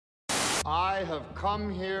I have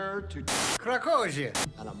come here to Krakosia,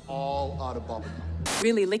 and I'm all out of bubblegum.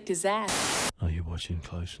 Really licked his ass. Are you watching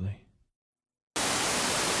closely?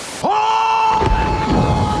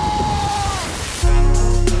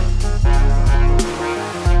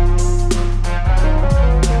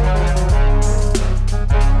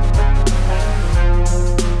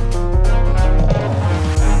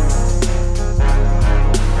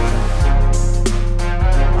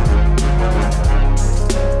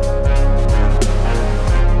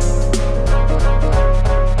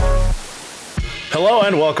 Hello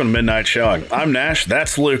and welcome to Midnight Showing. I'm Nash,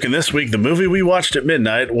 that's Luke, and this week the movie we watched at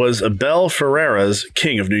midnight was Abel Ferrara's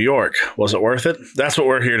King of New York. Was it worth it? That's what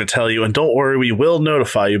we're here to tell you, and don't worry, we will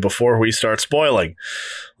notify you before we start spoiling.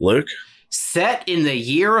 Luke? Set in the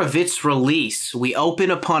year of its release, we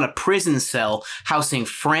open upon a prison cell housing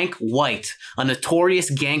Frank White, a notorious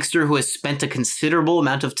gangster who has spent a considerable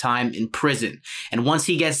amount of time in prison. And once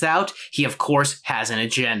he gets out, he of course has an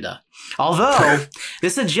agenda. Although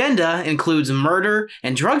this agenda includes murder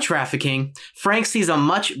and drug trafficking, Frank sees a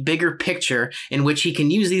much bigger picture in which he can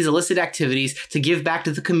use these illicit activities to give back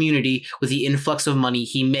to the community with the influx of money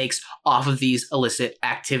he makes off of these illicit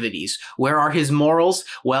activities. Where are his morals?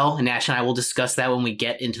 Well, Nash and I will discuss that when we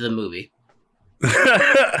get into the movie.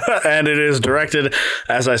 And it is directed,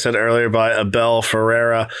 as I said earlier, by Abel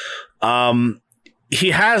Ferrara. He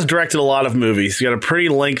has directed a lot of movies. He's got a pretty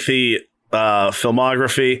lengthy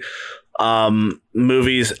filmography,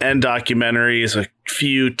 movies and documentaries, a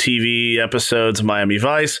few TV episodes of Miami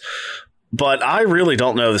Vice. But I really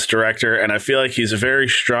don't know this director, and I feel like he's a very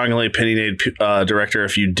strongly opinionated director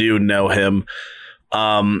if you do know him.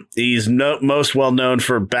 He's most well known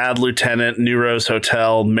for Bad Lieutenant, New Rose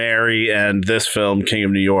Hotel, Mary, and this film, King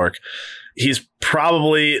of New York. He's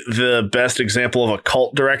probably the best example of a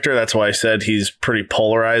cult director. That's why I said he's pretty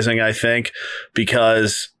polarizing, I think,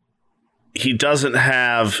 because he doesn't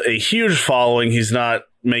have a huge following. He's not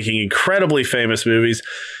making incredibly famous movies,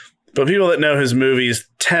 but people that know his movies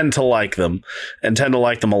tend to like them and tend to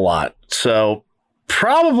like them a lot. So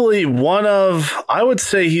probably I would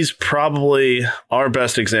say he's probably our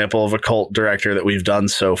best example of a cult director that we've done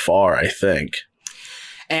so far, I think.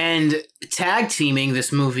 And tag teaming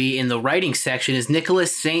this movie in the writing section is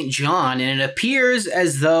Nicholas St. John, and it appears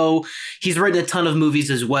as though he's written a ton of movies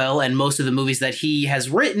as well, and most of the movies that he has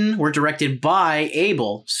written were directed by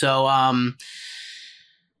Abel. So,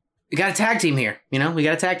 we got a tag team here, we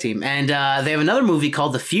got a tag team. And they have another movie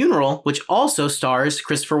called The Funeral, which also stars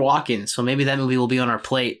Christopher Walken. So maybe that movie will be on our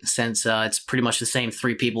plate since it's pretty much the same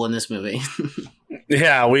three people in this movie.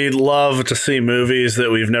 Yeah, we love to see movies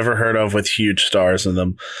that we've never heard of with huge stars in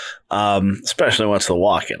them, especially once the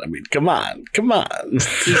Walken. I mean, come on. He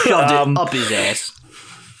shoved it up his ass.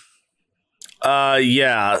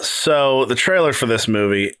 Yeah, so the trailer for this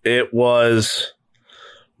movie, it was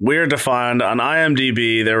weird to find. On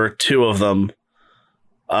IMDb, there were two of them.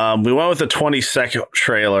 We went with the 20-second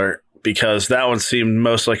trailer because that one seemed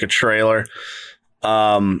most like a trailer.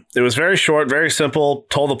 It was very short, very simple,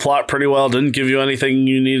 told the plot pretty well, didn't give you anything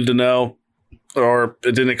you needed to know, or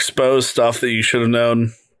it didn't expose stuff that you should have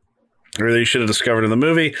known or that you should have discovered in the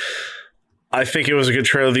movie. I think it was a good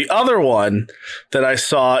trailer. The other one that I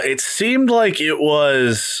saw, it seemed like it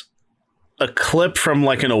was a clip from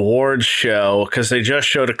like an awards show because they just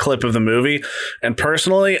showed a clip of the movie. And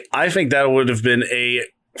personally, I think that would have been a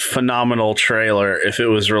phenomenal trailer if it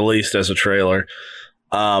was released as a trailer.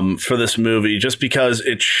 For this movie, just because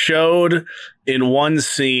it showed in one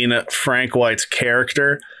scene Frank White's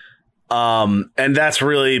character. And that's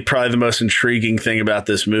really probably the most intriguing thing about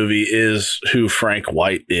this movie is who Frank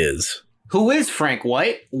White is. Who is Frank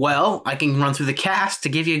White? Well, I can run through the cast to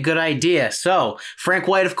give you a good idea. So, Frank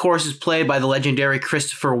White, of course, is played by the legendary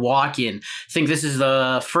Christopher Walken. I think this is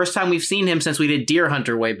the first time we've seen him since we did Deer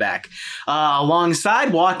Hunter way back.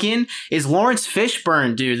 Alongside Walken is Lawrence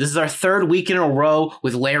Fishburne, dude. This is our third week in a row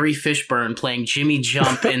with Larry Fishburne playing Jimmy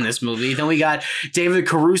Jump in this movie. Then we got David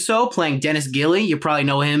Caruso playing Dennis Gilly. You probably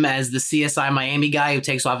know him as the CSI Miami guy who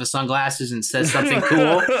takes off his sunglasses and says something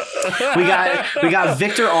cool. We got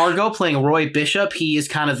Victor Argo playing Roy Bishop. He is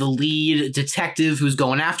kind of the lead detective who's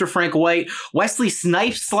going after Frank White. Wesley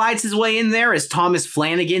Snipes slides his way in there as Thomas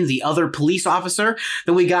Flanagan, the other police officer.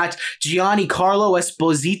 Then we got Gianni Carlo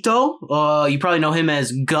Esposito. You probably know him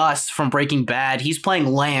as Gus from Breaking Bad. He's playing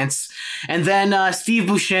Lance. And then Steve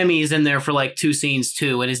Buscemi is in there for like two scenes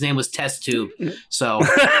too, and his name was Test Tube. So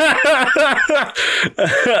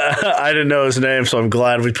I didn't know his name, so I'm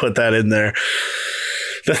glad we put that in there.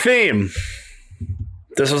 The theme.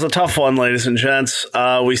 This was a tough one, ladies and gents.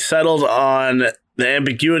 We settled on the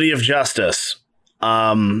ambiguity of justice.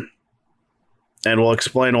 and we'll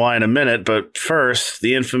explain why in a minute. But first,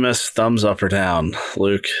 the infamous thumbs up or down,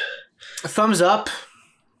 Luke. Thumbs up.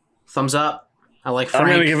 Thumbs up. I like Frank.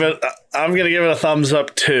 I'm gonna give it a thumbs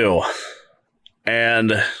up too.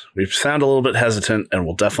 And we sound a little bit hesitant, and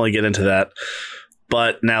we'll definitely get into that.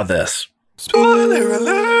 But now this. Spoiler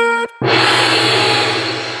alert!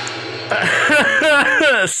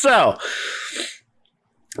 So,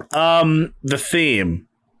 the theme.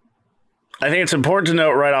 I think it's important to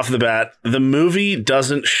note right off the bat, the movie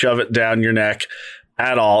doesn't shove it down your neck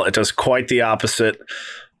at all. It does quite the opposite.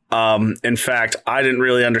 In fact, I didn't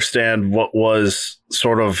really understand what was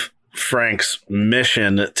sort of Frank's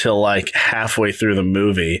mission till like halfway through the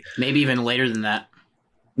movie. Maybe even later than that.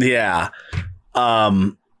 Yeah.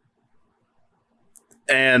 And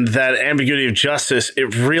that ambiguity of justice,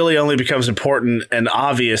 it really only becomes important and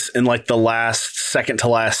obvious in like the second to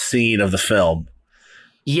last scene of the film.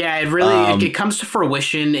 Yeah, it really it comes to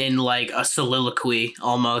fruition in like a soliloquy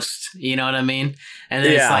almost. You know what I mean? And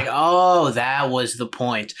then it's like, oh, that was the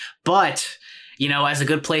point. But, you know, as a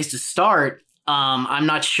good place to start, I'm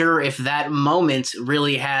not sure if that moment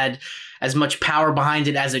really had as much power behind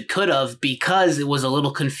it as it could have, because it was a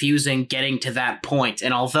little confusing getting to that point.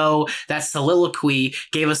 And although that soliloquy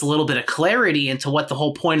gave us a little bit of clarity into what the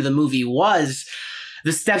whole point of the movie was,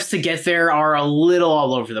 the steps to get there are a little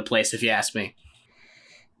all over the place, if you ask me.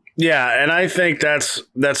 Yeah, and I think that's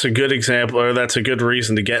a good example, or that's a good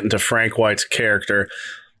reason to get into Frank White's character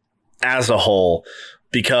as a whole,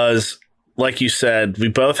 because like you said, we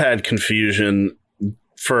both had confusion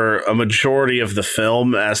for a majority of the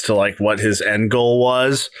film as to like what his end goal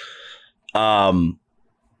was. And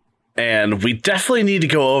we definitely need to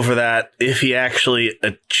go over that if he actually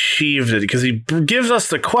achieved it, because he gives us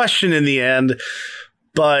the question in the end,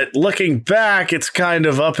 but looking back, it's kind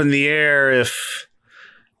of up in the air if...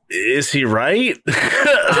 Is he right?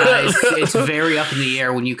 It's very up in the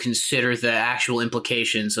air when you consider the actual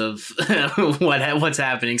implications of what's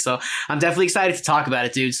happening. So I'm definitely excited to talk about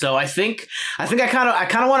it, dude. So I think I kind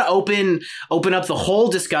of want to open up the whole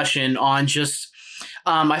discussion on just.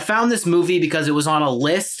 I found this movie because it was on a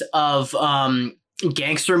list of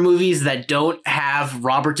gangster movies that don't have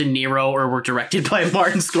Robert De Niro or were directed by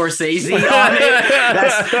Martin Scorsese on it.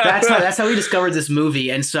 That's how we discovered this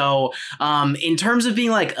movie. And so in terms of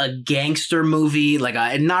being like a gangster movie, like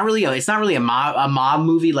it's not really a mob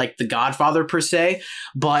movie like The Godfather per se,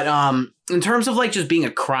 but in terms of like just being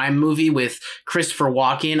a crime movie with Christopher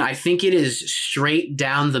Walken, I think it is straight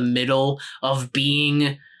down the middle of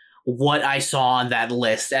being what I saw on that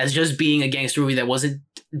list as just being a gangster movie that wasn't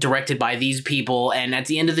directed by these people. And at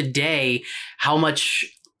the end of the day, how much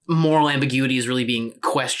moral ambiguity is really being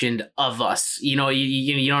questioned of us. You know what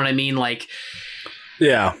I mean? Like,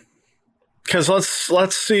 yeah. Because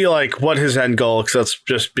let's see like what his end goal. Because let's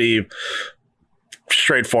just be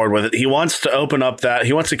straightforward with it. He wants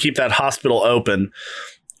to keep that hospital open,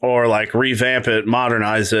 or like revamp it,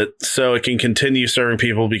 modernize it, so it can continue serving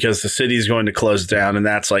people because the city's going to close down, and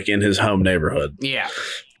that's like in his home neighborhood. Yeah.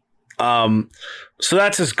 So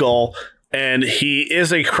that's his goal. And he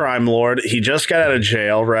is a crime lord. He just got out of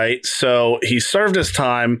jail, right? So he served his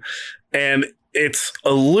time, and it's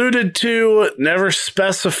alluded to, never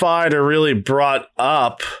specified or really brought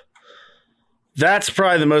up. That's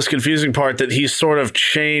probably the most confusing part, that he sort of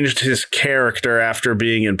changed his character after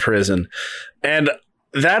being in prison. And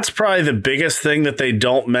that's probably the biggest thing that they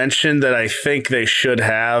don't mention that I think they should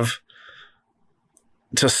have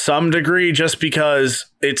to some degree, just because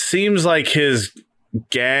it seems like his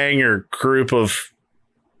gang or group of,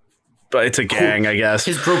 but it's a gang, I guess.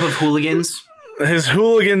 His group of hooligans. His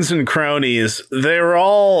hooligans and cronies, they were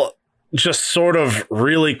all just sort of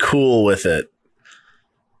really cool with it.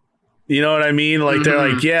 You know what I mean? Like, they're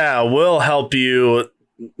like, yeah, we'll help you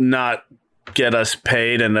not get us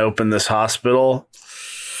paid and open this hospital.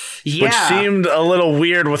 Yeah. Which seemed a little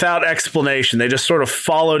weird without explanation. They just sort of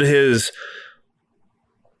followed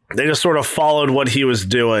what he was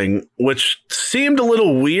doing, which seemed a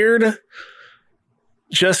little weird,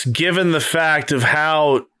 just given the fact of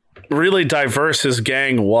how really diverse his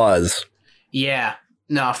gang was. Yeah,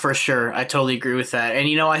 no, for sure. I totally agree with that. And,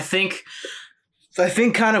 you know, I think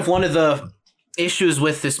kind of one of the issues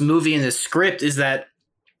with this movie and this script is that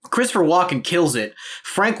Christopher Walken kills it.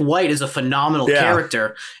 Frank White is a phenomenal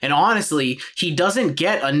character. And honestly, he doesn't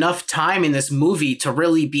get enough time in this movie to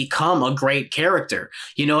really become a great character.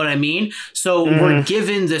 You know what I mean? So we're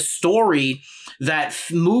given this story that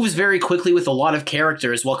moves very quickly with a lot of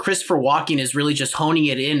characters, while Christopher Walken is really just honing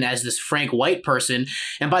it in as this Frank White person.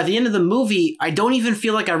 And by the end of the movie, I don't even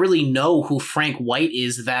feel like I really know who Frank White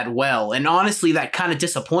is that well. And honestly, that kind of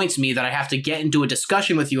disappoints me that I have to get into a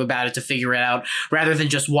discussion with you about it to figure it out, rather than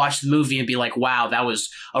just watch the movie and be like, wow, that was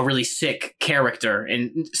a really sick character.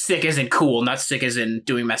 And sick isn't cool, not sick as in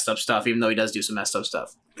doing messed up stuff, even though he does do some messed up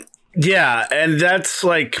stuff. Yeah, and that's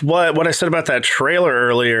like what I said about that trailer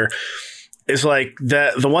earlier. Is like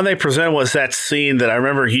that the one they presented was that scene that I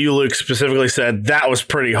remember you, Luke, specifically said that was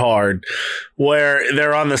pretty hard, where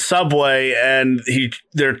they're on the subway and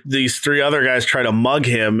these three other guys try to mug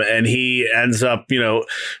him, and he ends up,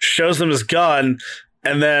 shows them his gun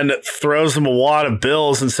and then throws them a wad of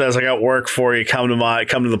bills and says, "I got work for you. Come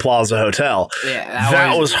to the Plaza Hotel." Yeah,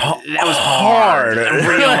 that was hard.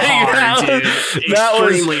 Real hard, dude.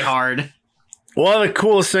 Extremely hard. One of the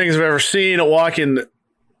coolest things I've ever seen. Walken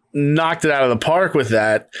knocked it out of the park with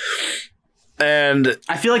that. And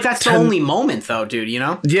I feel like that's the only moment though, dude,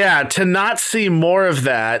 Yeah, to not see more of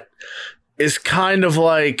that is kind of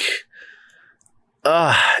like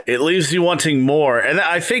it leaves you wanting more. And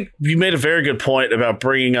I think you made a very good point about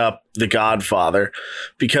bringing up The Godfather,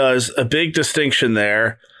 because a big distinction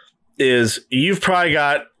there is you've probably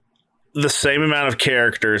got the same amount of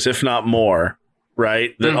characters, if not more,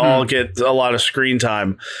 right? That all get a lot of screen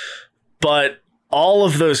time. But all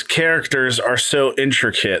of those characters are so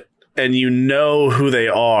intricate, and you know who they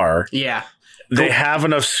are. Yeah. They have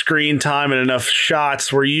enough screen time and enough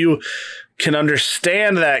shots where you can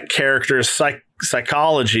understand that character's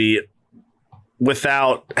psychology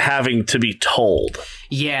without having to be told.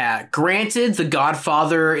 Yeah. Granted, The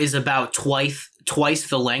Godfather is about twice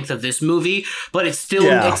the length of this movie, but it's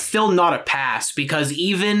still not a pass, because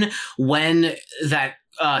even when that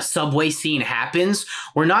subway scene happens,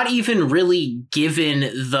 we're not even really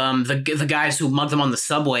given them the guys who mug them on the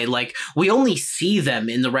subway. Like, we only see them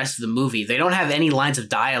in the rest of the movie. They don't have any lines of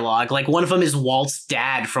dialogue. Like, one of them is Walt's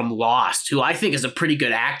dad from Lost, who I think is a pretty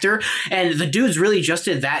good actor, and the dude's really just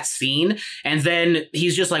in that scene, and then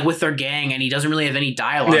he's just like with their gang, and he doesn't really have any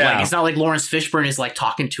dialogue. Like, it's not like Lawrence Fishburne is like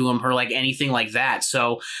talking to him or like anything like that.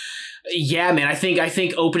 So yeah, man, I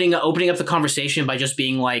think opening up the conversation by just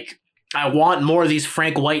being like, I want more of these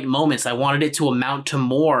Frank White moments, I wanted it to amount to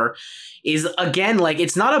more, is, again, like,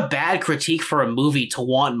 it's not a bad critique for a movie to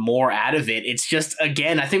want more out of it. It's just,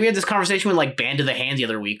 again, I think we had this conversation with like Band of the Hand the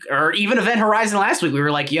other week, or even Event Horizon last week. We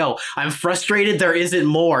were like, yo, I'm frustrated there isn't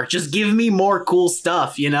more. Just give me more cool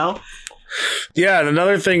stuff, Yeah, and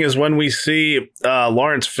another thing is when we see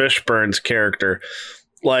Lawrence Fishburne's character,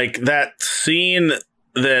 like that scene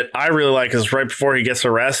that I really like is right before he gets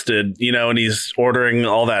arrested, and he's ordering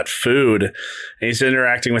all that food and he's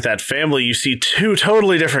interacting with that family. You see two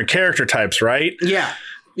totally different character types, right? Yeah.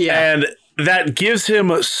 And that gives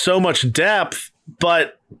him so much depth,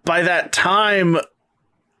 but by that time,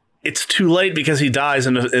 it's too late because he dies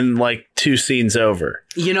in like two scenes over.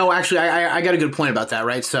 Actually, I got a good point about that,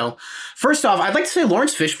 right? So, first off, I'd like to say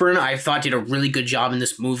Lawrence Fishburne, I thought, did a really good job in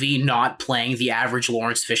this movie, not playing the average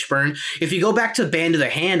Lawrence Fishburne. If you go back to Band of the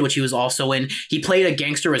Hand, which he was also in, he played a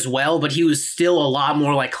gangster as well, but he was still a lot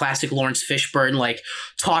more like classic Lawrence Fishburne, like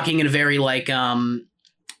talking in a very like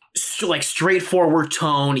straightforward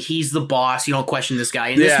tone. He's the boss. You don't question this guy.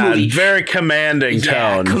 In this movie, very commanding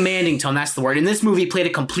tone. Commanding tone. That's the word. In this movie, he played a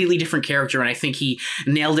completely different character, and I think he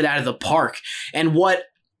nailed it out of the park. And what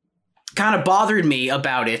kind of bothered me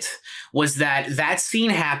about it was that scene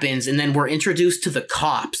happens, and then we're introduced to the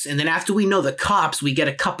cops. And then after we know the cops, we get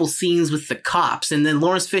a couple scenes with the cops. And then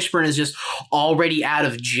Lawrence Fishburne is just already out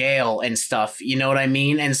of jail and stuff. You know what I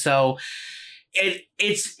mean? And so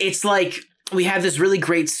it's like, we have this really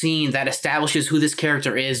great scene that establishes who this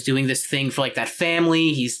character is, doing this thing for like that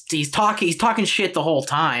family. He's talking shit the whole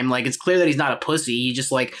time. Like, it's clear that he's not a pussy. He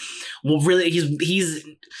just like, well, really, he's.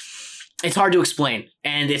 It's hard to explain,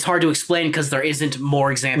 and it's hard to explain because there isn't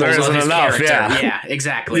more examples of his character. Yeah,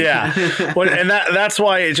 exactly. Yeah, and that's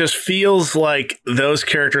why it just feels like those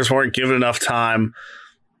characters weren't given enough time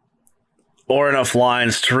or enough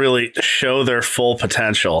lines to really show their full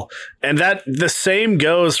potential. And that the same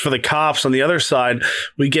goes for the cops on the other side.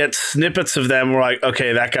 We get snippets of them. We're like,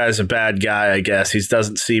 okay, that guy's a bad guy, I guess. He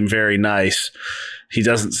doesn't seem very nice. he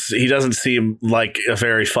doesn't seem like a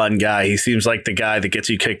very fun guy. He seems like the guy that gets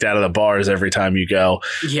you kicked out of the bars every time you go.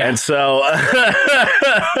 Yeah. And so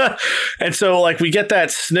like we get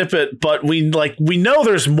that snippet, but we know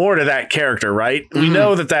there's more to that character, right? We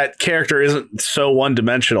know that character isn't so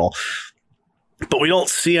one-dimensional, but we don't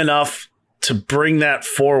see enough to bring that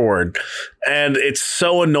forward. And it's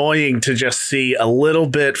so annoying to just see a little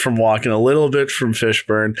bit from Walken, a little bit from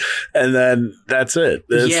Fishburne, and then that's it.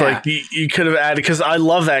 It's like you could have added, because I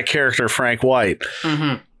love that character, Frank White.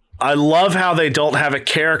 I love how they don't have a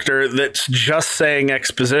character that's just saying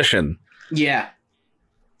exposition. Yeah.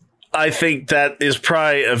 I think that is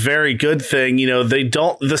probably a very good thing. You know, they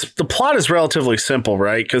don't, the plot is relatively simple,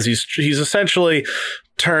 right? Because he's essentially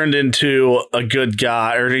turned into a good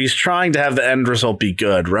guy, or he's trying to have the end result be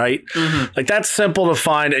good, right? Like, that's simple to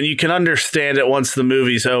find, and you can understand it once the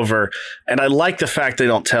movie's over. And I like the fact they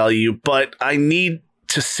don't tell you, but I need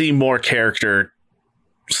to see more character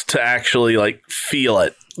to actually like feel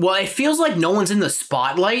it. Well, it feels like no one's in the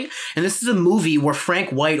spotlight, and this is a movie where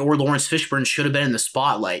Frank White or Lawrence Fishburne should have been in the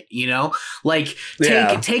spotlight, you know? Like,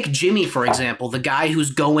 take Jimmy, for example, the guy who's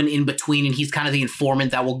going in between, and he's kind of the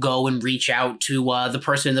informant that will go and reach out to the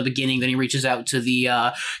person in the beginning, then he reaches out to the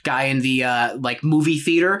guy in the like movie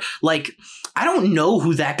theater. Like, I don't know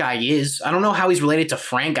who that guy is. I don't know how he's related to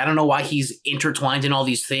Frank. I don't know why he's intertwined in all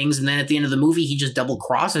these things, and then at the end of the movie, he just double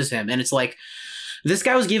crosses him, and it's like, this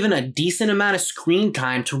guy was given a decent amount of screen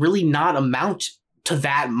time to really not amount to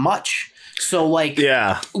that much. So, like,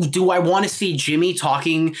 do I want to see Jimmy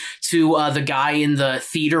talking to the guy in the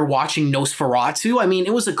theater watching Nosferatu? I mean,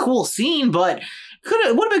 it was a cool scene, but would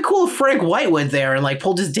have been cool if Frank White went there and like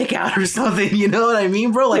pulled his dick out or something. You know what I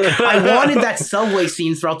mean, bro? Like, I wanted that subway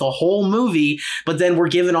scene throughout the whole movie, but then we're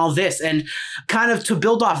given all this. And kind of to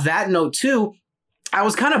build off that note too, I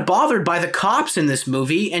was kind of bothered by the cops in this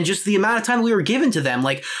movie and just the amount of time we were given to them.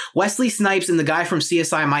 Like, Wesley Snipes and the guy from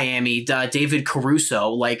CSI Miami, David Caruso,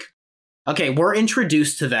 like, okay, we're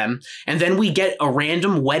introduced to them, and then we get a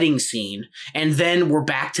random wedding scene, and then we're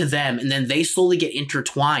back to them, and then they slowly get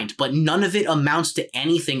intertwined, but none of it amounts to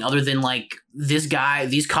anything other than, like, these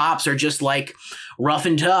cops are just, like, rough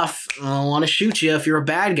and tough. I want to shoot you if you're a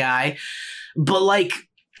bad guy. But, like,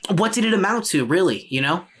 what did it amount to, really, you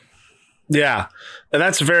know? Yeah, and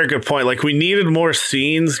that's a very good point. Like, we needed more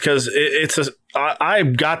scenes, because I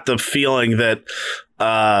got the feeling that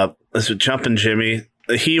is it Jumpin' Jimmy?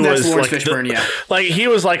 He was Lawrence like Fishburne, like he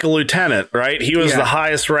was like a lieutenant, right? He was the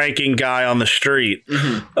highest ranking guy on the street.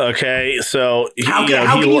 Okay, so how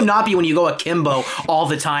can you not be when you go akimbo all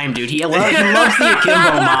the time, dude? He loves the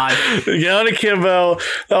akimbo mod. Going akimbo,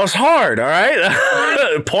 that was hard. All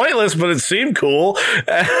right, pointless, but it seemed cool.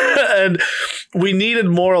 And we needed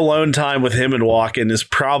more alone time with him and Walken.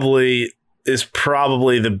 Is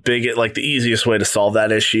probably the easiest way to solve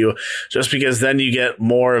that issue, just because then you get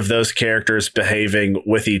more of those characters behaving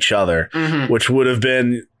with each other, which would have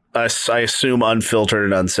been, I assume, unfiltered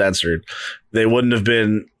and uncensored. They wouldn't have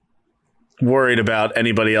been worried about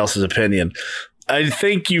anybody else's opinion. I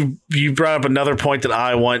think you brought up another point that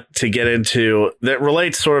I want to get into that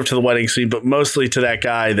relates sort of to the wedding scene, but mostly to that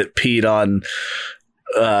guy that peed on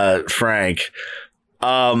Frank.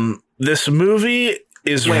 This movie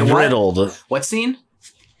is riddled. What scene?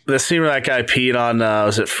 The scene where that guy peed on,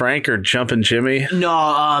 was it Frank or Jumpin' Jimmy?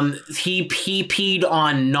 No, he peed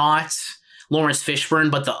on not Lawrence Fishburne,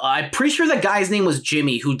 but I'm pretty sure the guy's name was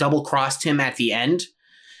Jimmy, who double crossed him at the end.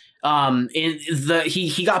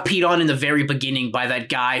 He got peed on in the very beginning by that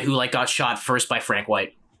guy who like got shot first by Frank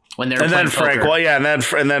White when they were playing Frank. poker. Well, yeah, and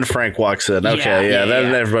then Frank walks in. Okay,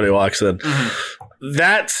 then everybody walks in.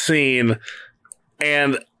 That scene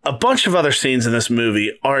and a bunch of other scenes in this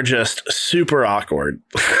movie are just super awkward.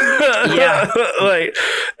 Like,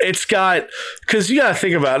 it's got, because you got to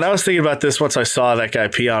think about it. And I was thinking about this once I saw that guy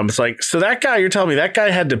pee on him. It's like, so that guy, you're telling me that guy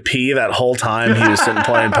had to pee that whole time he was sitting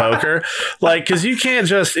playing poker? Like, because you can't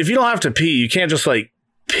just, if you don't have to pee, you can't just like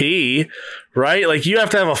pee, right? Like, you have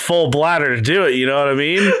to have a full bladder to do it. You know what I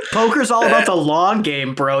mean? Poker's all about the long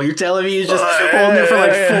game, bro. You're telling me you just holding it for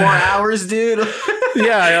like 4 hours, dude?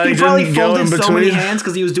 Yeah, he probably folded so many hands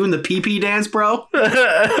because he was doing the pee-pee dance, bro.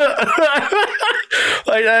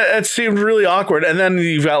 Like, that seemed really awkward. And then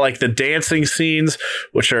you've got like the dancing scenes,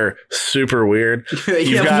 which are super weird.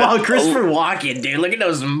 Christopher Walken, dude, look at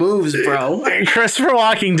those moves, bro. Christopher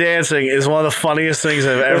Walken dancing is one of the funniest things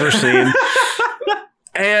I've ever seen.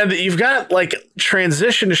 And you've got like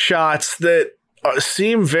transition shots that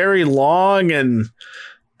seem very long and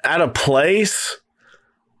out of place.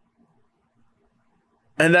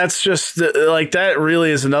 And that's just like, that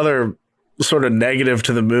really is another sort of negative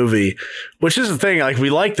to the movie, which is the thing. Like,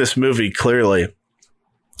 we like this movie clearly,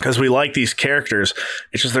 because we like these characters.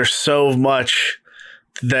 It's just there's so much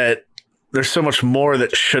more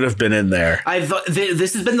that should have been in there.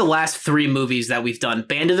 This has been the last 3 movies that we've done.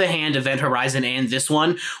 Band of the Hand, Event Horizon, and this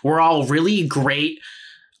one were all really great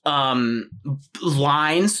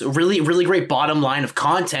lines, really great bottom line of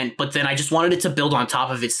content, but then I just wanted it to build on top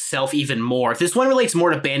of itself even more. This one relates more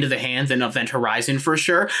to Band of the Hand than Event Horizon for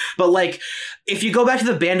sure, but like if you go back to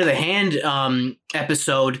the Band of the Hand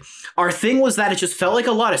episode, our thing was that it just felt like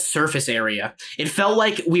a lot of surface area. It felt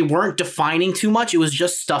like we weren't defining too much. It was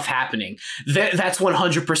just stuff happening. That's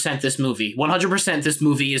 100% this movie. 100% this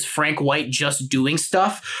movie is Frank White just doing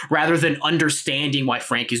stuff rather than understanding why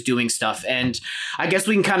Frank is doing stuff. And I guess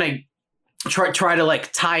we can kind of try to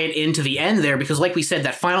like tie it into the end there, because like we said,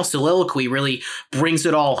 that final soliloquy really brings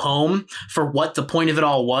it all home for what the point of it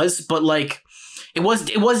all was. But like it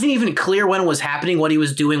wasn't even clear when it was happening, what he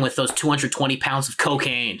was doing with those 220 pounds of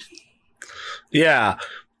cocaine. Yeah,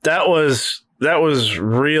 that was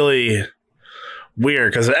really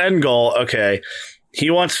weird, because the end goal, okay, he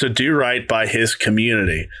wants to do right by his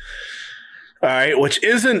community. All right, which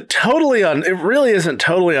isn't totally it really isn't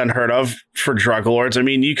totally unheard of for drug lords. I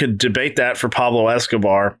mean, you could debate that for Pablo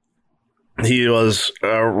Escobar. He was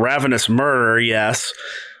a ravenous murderer, yes,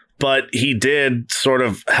 but he did sort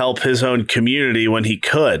of help his own community when he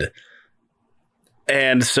could.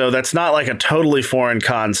 And so that's not like a totally foreign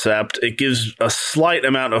concept. It gives a slight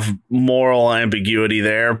amount of moral ambiguity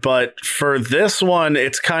there. But for this one,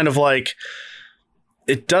 it's kind of like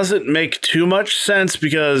it doesn't make too much sense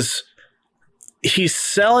because he's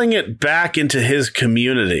selling it back into his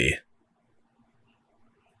community.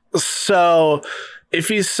 So if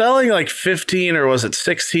he's selling like 15 or was it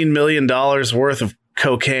 $16 million worth of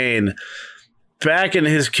cocaine back in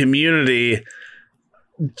his community,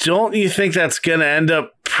 don't you think that's going to end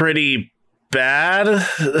up pretty bad?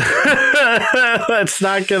 That's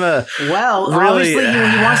not going to obviously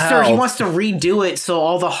he wants to redo it so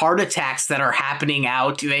all the heart attacks that are happening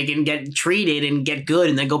out, they can get treated and get good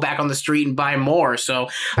and then go back on the street and buy more. So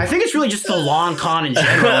I think it's really just the long con in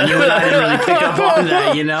general, and you and I didn't really pick up on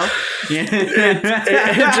that, you know?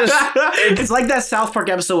 It's like that South Park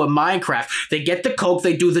episode with Minecraft. They get the coke,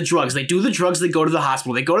 they do the drugs. They do the drugs, they go to the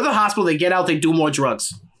hospital. They go to the hospital, they get out, they do more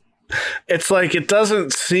drugs. It's like it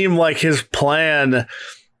doesn't seem like his plan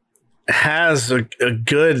has a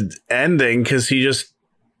good ending, because he just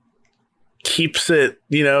keeps it,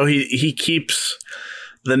 you know, he keeps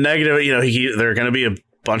the negative, you know, there are going to be a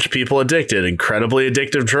bunch of people addicted, incredibly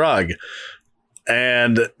addictive drug.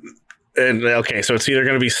 And okay, so it's either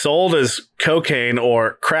going to be sold as cocaine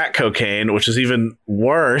or crack cocaine, which is even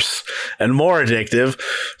worse and more addictive.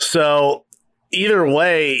 So either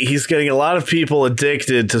way, he's getting a lot of people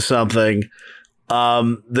addicted to something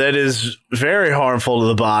that is very harmful to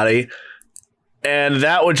the body. And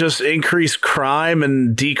that would just increase crime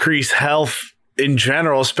and decrease health in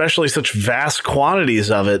general, especially such vast quantities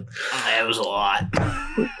of it. That was a lot.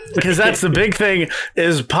 Because that's the big thing,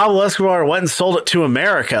 is Pablo Escobar went and sold it to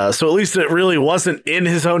America. So at least it really wasn't in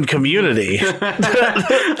his own community.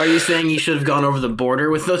 Are you saying he should have gone over the border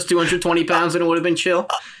with those 220 pounds and it would have been chill?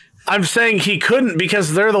 I'm saying he couldn't,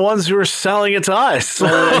 because they're the ones who are selling it to us. They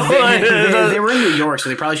were in New York, so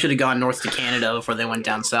they probably should have gone north to Canada before they went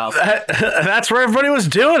down south. That's where everybody was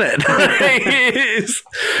doing it. He's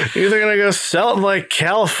either going to go sell it in like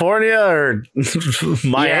California or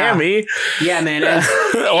Miami. Yeah, man.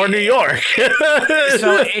 Or New York.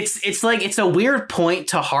 So it's like, it's a weird point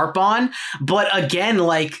to harp on, but again,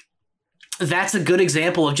 like, that's a good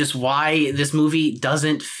example of just why this movie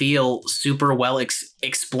doesn't feel super well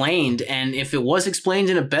explained. And if it was explained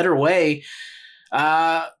in a better way,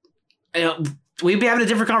 we'd be having a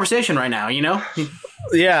different conversation right now, you know?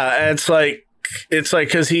 Yeah, it's like,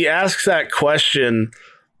 because he asks that question,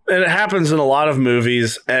 and it happens in a lot of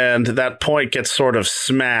movies, and that point gets sort of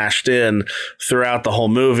smashed in throughout the whole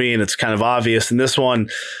movie, and it's kind of obvious. In this one,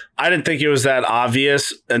 I didn't think it was that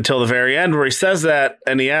obvious until the very end, where he says that,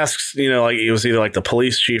 and he asks, you know, like it was either like the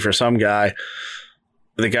police chief or some guy,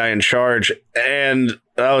 the guy in charge, and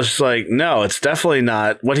I was just like, no, it's definitely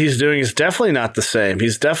not. What he's doing is definitely not the same.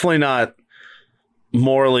 He's definitely not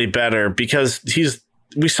morally better, because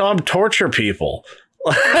we saw him torture people.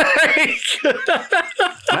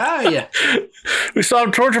 Yeah. We saw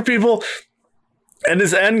him torture people, and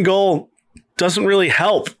his end goal doesn't really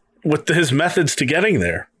help with his methods to getting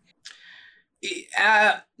there.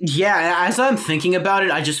 Yeah, as I'm thinking about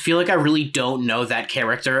it, I just feel like I really don't know that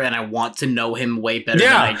character, and I want to know him way better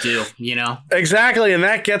than I do, you know? Exactly, and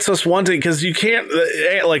that gets us wanting, because you can't,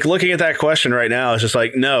 like, looking at that question right now, it's just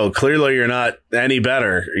like, no, clearly you're not any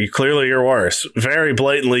better. Clearly you're worse. Very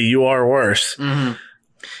blatantly, you are worse. Mm-hmm.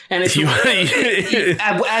 And it's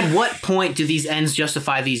at what point do these ends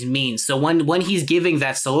justify these means? So when he's giving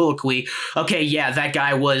that soliloquy, okay, yeah, that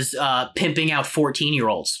guy was pimping out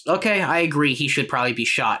 14-year-olds. Okay, I agree. He should probably be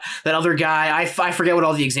shot. That other guy, I forget what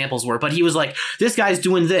all the examples were, but he was like, this guy's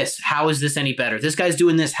doing this. How is this any better? This guy's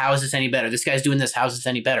doing this. How is this any better? This guy's doing this. How is this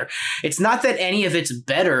any better? It's not that any of it's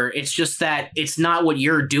better. It's just that it's not what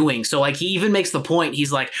you're doing. So like he even makes the point.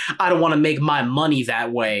 He's like, I don't want to make my money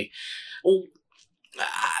that way. Well,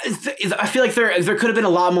 I feel like there could have been a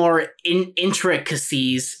lot more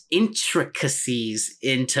intricacies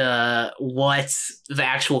into what the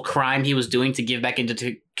actual crime he was doing to give back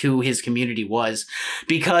into to his community was,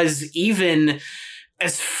 because even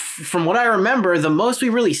from what I remember, the most we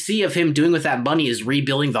really see of him doing with that money is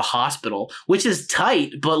rebuilding the hospital, which is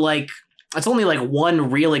tight, but like it's only like one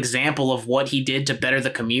real example of what he did to better the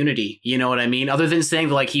community. You know what I mean? Other than saying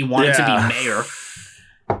like he wanted to be mayor.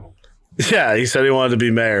 Yeah, he said he wanted to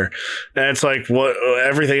be mayor. And it's like what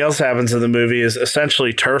everything else happens in the movie is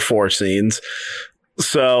essentially turf war scenes.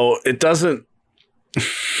 So it doesn't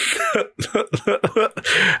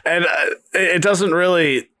and it doesn't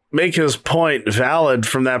really make his point valid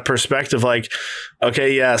from that perspective. Like,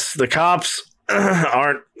 okay, yes, the cops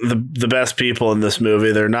aren't the best people in this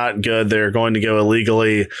movie. They're not good. They're going to go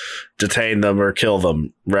illegally detain them or kill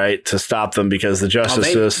them, right? To stop them because the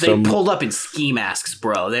justice system... They pulled up in ski masks,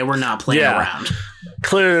 bro. They were not playing around.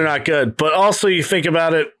 Clearly they're not good. But also you think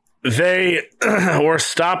about it, they were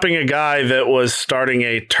stopping a guy that was starting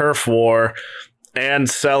a turf war and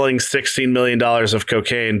selling $16 million of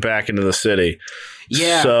cocaine back into the city.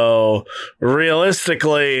 Yeah. So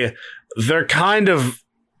realistically, they're kind of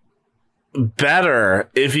better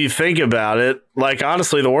if you think about it. Like,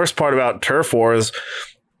 honestly, the worst part about turf wars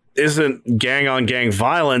isn't gang on gang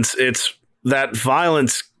violence. It's that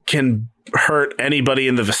violence can hurt anybody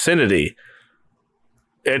in the vicinity.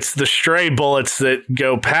 It's the stray bullets that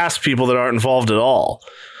go past people that aren't involved at all.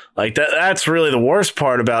 Like that's really the worst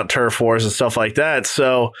part about turf wars and stuff like that.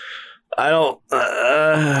 So I don't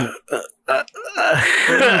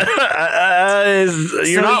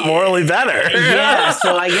you're not morally better. Yeah,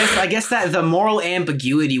 so I guess that the moral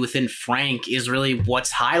ambiguity within Frank is really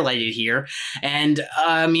what's highlighted here. And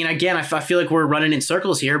I mean, again, I feel like we're running in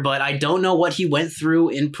circles here, but I don't know what he went through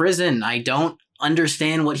in prison. I don't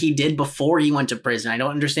understand what he did before he went to prison. I don't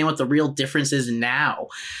understand what the real difference is now.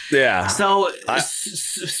 Yeah. So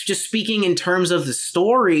just speaking in terms of the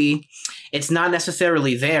story, it's not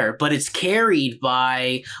necessarily there, but it's carried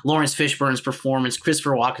by Lawrence Fishburne's performance,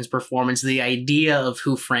 Christopher Walken's performance, the idea of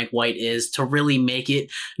who Frank White is to really make it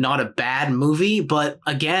not a bad movie. But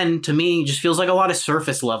again, to me, it just feels like a lot of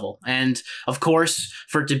surface level. And of course,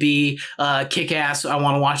 for it to be kick-ass, I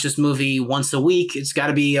want to watch this movie once a week, it's got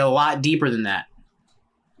to be a lot deeper than that.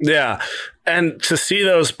 Yeah. And to see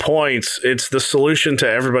those points, it's the solution to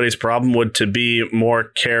everybody's problem would to be more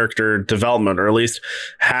character development, or at least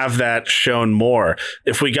have that shown more.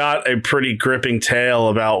 If we got a pretty gripping tale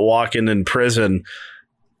about Walken in prison,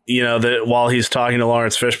 you know, that while he's talking to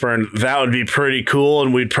Lawrence Fishburne, that would be pretty cool.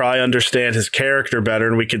 And we'd probably understand his character better.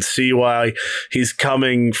 And we could see why he's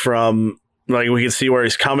coming from, like, we can see where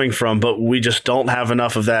he's coming from, but we just don't have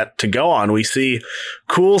enough of that to go on. We see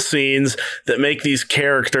cool scenes that make these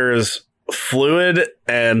characters fluid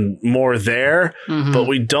and more there, but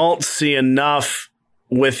we don't see enough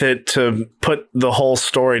with it to put the whole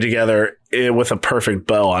story together with a perfect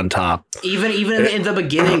bow on top. Even in the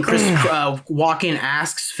beginning, Chris Walken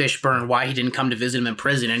asks Fishburne why he didn't come to visit him in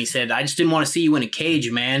prison, and he said, "I just didn't want to see you in a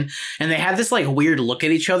cage, man." And they have this like weird look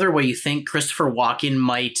at each other where you think Christopher Walken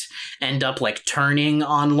might end up like turning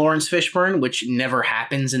on Lawrence Fishburne, which never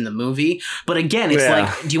happens in the movie. But again, it's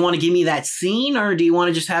like, do you want to give me that scene, or do you want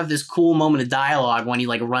to just have this cool moment of dialogue when he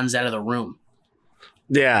like runs out of the room?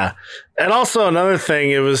 Yeah. And also another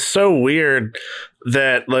thing, it was so weird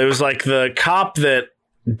that it was like the cop that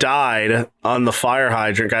died on the fire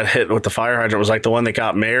hydrant, got hit with the fire hydrant, was like the one that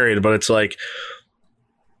got married. But it's like,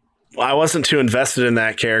 I wasn't too invested in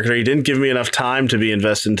that character. He didn't give me enough time to be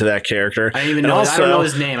invested into that character. I didn't even know. I don't know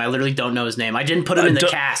his name. I literally don't know his name. I didn't put him in the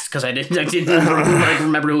cast because I didn't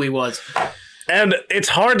remember who he was. And it's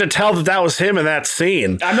hard to tell that was him in that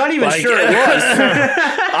scene. I'm not even sure it was.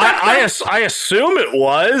 I assume it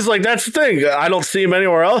was. Like, that's the thing. I don't see him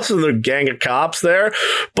anywhere else in the gang of cops there,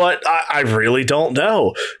 but I really don't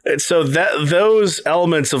know. And so that those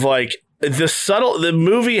elements of like the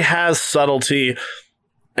movie has subtlety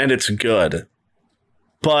and it's good,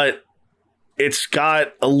 but it's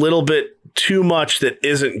got a little bit too much that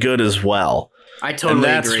isn't good as well. I totally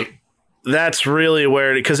agree. that's really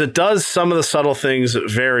where, because it does some of the subtle things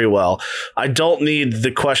very well. I don't need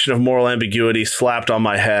the question of moral ambiguity slapped on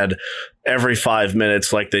my head every 5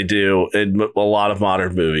 minutes like they do in a lot of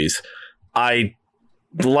modern movies. I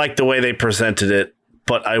like the way they presented it,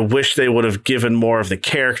 but I wish they would have given more of the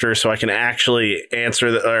character so I can actually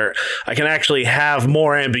answer or I can actually have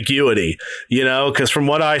more ambiguity, because from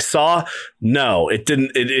what I saw, no, it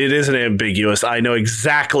didn't. It isn't ambiguous. I know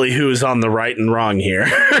exactly who's on the right and wrong here.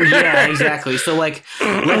 Yeah, exactly. So like,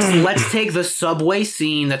 let's take the subway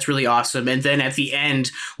scene. That's really awesome. And then at the end,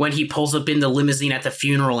 when he pulls up in the limousine at the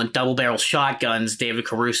funeral and double barrel shotguns David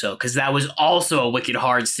Caruso, because that was also a wicked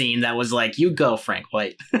hard scene. That was like, you go, Frank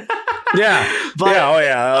White. Yeah. But, yeah. Oh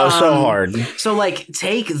yeah. That was so hard. So like,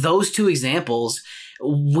 take those two examples,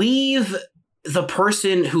 weave the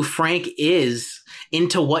person who Frank is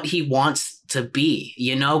into what he wants to be.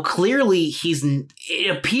 Clearly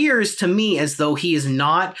it appears to me as though he is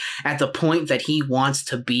not at the point that he wants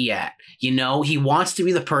to be at. He wants to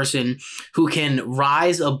be the person who can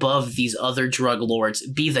rise above these other drug lords,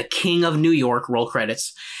 be the king of New York, roll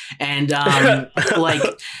credits. And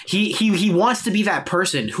like he wants to be that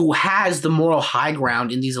person who has the moral high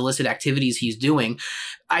ground in these illicit activities he's doing.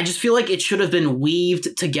 I just feel like it should have been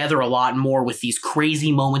weaved together a lot more with these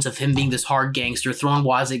crazy moments of him being this hard gangster, throwing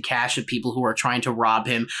wads cash at people who are trying to rob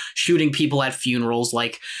him, shooting people at funerals.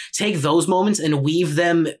 Like, take those moments and weave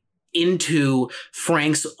them into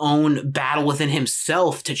Frank's own battle within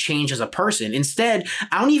himself to change as a person. Instead,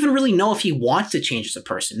 I don't even really know if he wants to change as a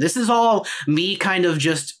person. This is all me kind of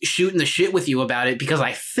just shooting the shit with you about it because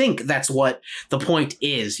I think that's what the point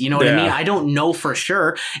is. You know what I mean? I don't know for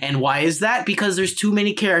sure. And why is that? Because there's too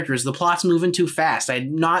many characters. The plot's moving too fast.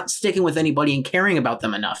 I'm not sticking with anybody and caring about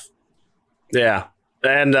them enough. Yeah.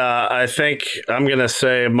 And I think I'm going to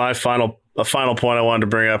say a final point I wanted to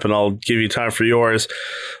bring up, and I'll give you time for yours.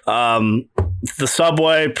 The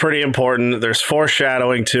subway, pretty important. There's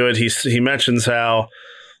foreshadowing to it. He mentions how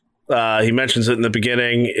he mentions it in the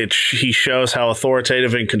beginning. He shows how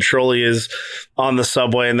authoritative and control he is on the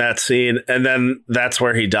subway in that scene, and then that's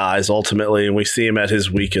where he dies ultimately, and we see him at his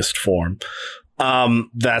weakest form.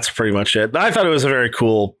 That's pretty much it. I thought it was a very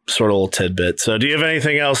cool sort of little tidbit. So do you have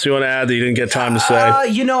anything else you want to add that you didn't get time to say?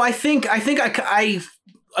 I think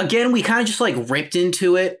again, we kind of just like ripped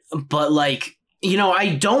into it, but like,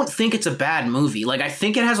 I don't think it's a bad movie. Like, I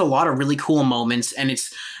think it has a lot of really cool moments, and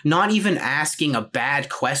it's not even asking a bad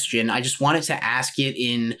question. I just wanted to ask it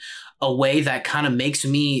in a way that kind of makes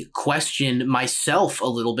me question myself a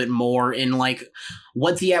little bit more in like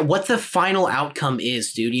what the final outcome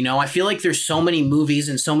is, dude. I feel like there's so many movies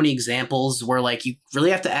and so many examples where like you really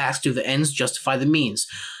have to ask, do the ends justify the means?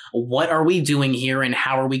 What are we doing here and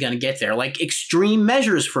how are we going to get there? Like Extreme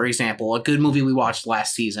Measures, for example, a good movie we watched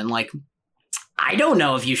last season. Like, I don't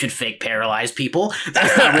know if you should fake paralyze people.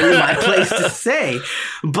 That's not really my place to say.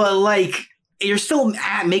 But like, you're still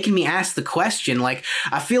making me ask the question. Like,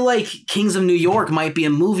 I feel like Kings of New York might be a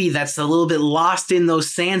movie that's a little bit lost in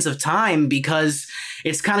those sands of time because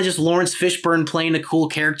it's kind of just Lawrence Fishburne playing a cool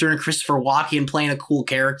character and Christopher Walken playing a cool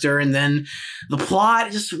character. And then the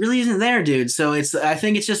plot just really isn't there, dude. So I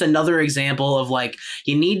think it's just another example of like,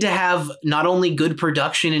 you need to have not only good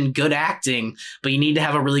production and good acting, but you need to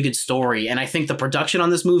have a really good story. And I think the production on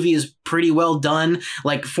this movie is pretty well done.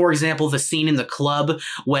 Like, for example, the scene in the club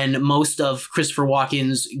when most of Christopher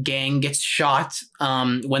Walken's gang gets shot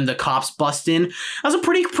when the cops bust in. That was a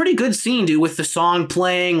pretty good scene, dude, with the song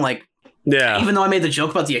playing. Like, yeah. Even though I made the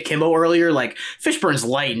joke about the akimbo earlier, like, Fishburne's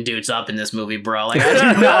lighting dudes up in this movie, bro. Like,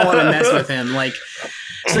 I do not want to mess with him. Like,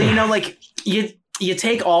 so, like, you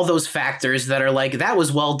take all those factors that are like, that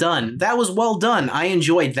was well done. That was well done. I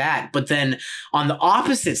enjoyed that. But then on the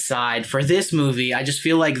opposite side for this movie, I just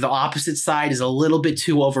feel like the opposite side is a little bit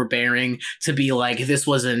too overbearing to be like, this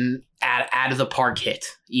was an out of the park hit.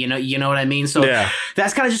 You know what I mean? So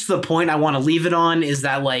that's kind of just the point I want to leave it on, is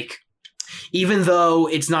that like, even though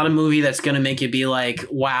it's not a movie that's going to make you be like,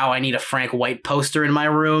 wow, I need a Frank White poster in my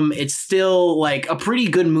room, it's still like a pretty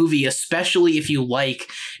good movie, especially if you like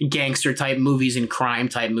gangster type movies and crime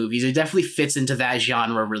type movies. It definitely fits into that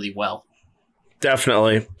genre really well.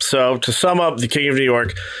 Definitely. So to sum up, The King of New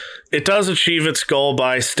York, it does achieve its goal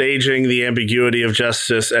by staging the ambiguity of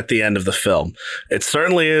justice at the end of the film. It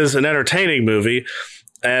certainly is an entertaining movie.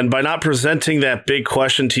 And by not presenting that big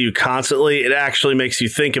question to you constantly, it actually makes you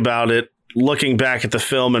think about it, looking back at the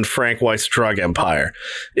film and Frank White's drug empire.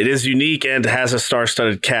 It is unique and has a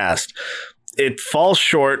star-studded cast. It falls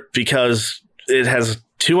short because it has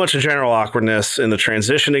too much general awkwardness in the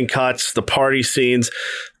transitioning cuts, the party scenes,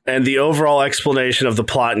 and the overall explanation of the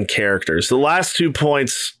plot and characters. The last 2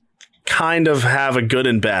 points kind of have a good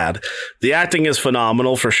and bad. The acting is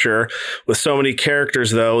phenomenal for sure. With so many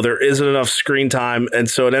characters, though, there isn't enough screen time, and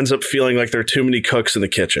so it ends up feeling like there are too many cooks in the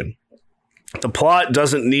kitchen. The plot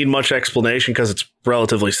doesn't need much explanation because it's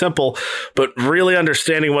relatively simple, but really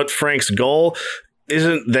understanding what Frank's goal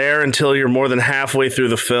isn't there until you're more than halfway through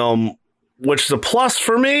the film, which is a plus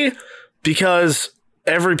for me because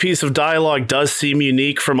every piece of dialogue does seem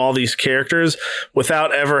unique from all these characters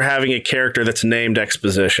without ever having a character that's named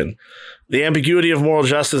exposition. The ambiguity of moral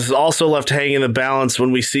justice is also left hanging in the balance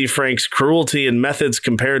when we see Frank's cruelty and methods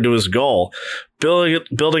compared to his goal.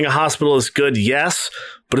 Building a hospital is good, yes,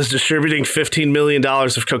 but is distributing $15 million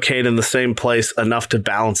of cocaine in the same place enough to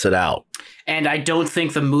balance it out? And I don't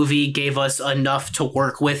think the movie gave us enough to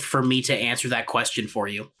work with for me to answer that question for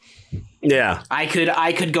you. Yeah. I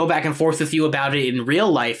could go back and forth with you about it in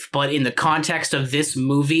real life, but in the context of this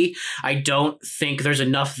movie, I don't think there's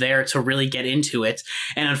enough there to really get into it.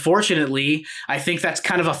 And unfortunately, I think that's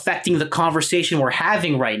kind of affecting the conversation we're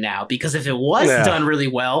having right now, because if it was done really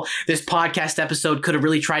well, this podcast episode could have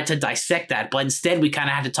really tried to dissect that. But instead, we kind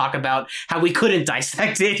of had to talk about how we couldn't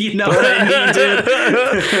dissect it. You know what I mean, dude?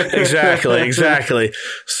 Exactly.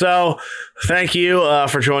 So thank you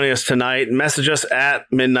for joining us tonight. Message us at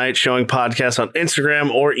Midnight Showing Podcast on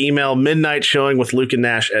Instagram or email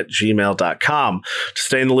midnightshowingwithlukeandnash@gmail.com to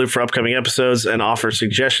stay in the loop for upcoming episodes and offer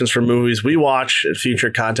suggestions for movies we watch and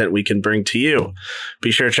future content we can bring to you.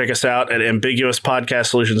 Be sure to check us out at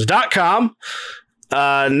ambiguouspodcastsolutions.com.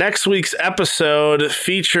 Next week's episode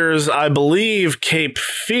features, I believe, Cape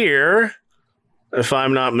Fear, if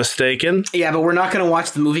I'm not mistaken. Yeah, but we're not going to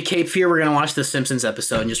watch the movie Cape Fear. We're going to watch the Simpsons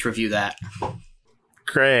episode and just review that.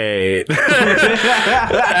 Great.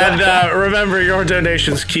 And remember, your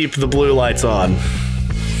donations keep the blue lights on.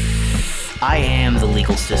 I am the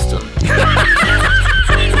legal system.